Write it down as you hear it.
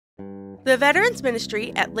The Veterans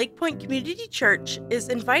Ministry at LakePoint Community Church is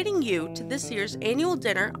inviting you to this year's annual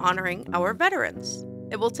dinner honoring our veterans.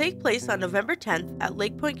 It will take place on November 10th at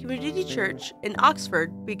LakePoint Community Church in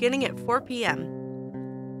Oxford, beginning at 4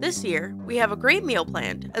 p.m. This year, we have a great meal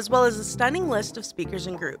planned, as well as a stunning list of speakers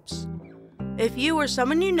and groups. If you or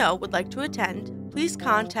someone you know would like to attend, please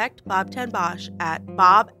contact Bob Tenbosch at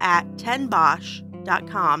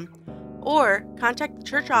bob@tenbosch.com or contact the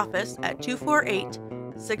church office at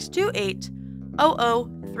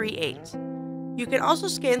 248-628-0038. You can also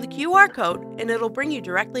scan the QR code and it'll bring you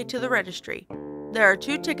directly to the registry. There are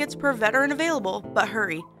 2 tickets per veteran available, but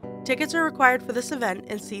hurry. Tickets are required for this event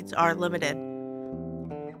and seats are limited.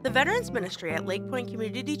 The Veterans Ministry at LakePoint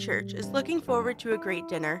Community Church is looking forward to a great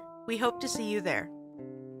dinner. We hope to see you there.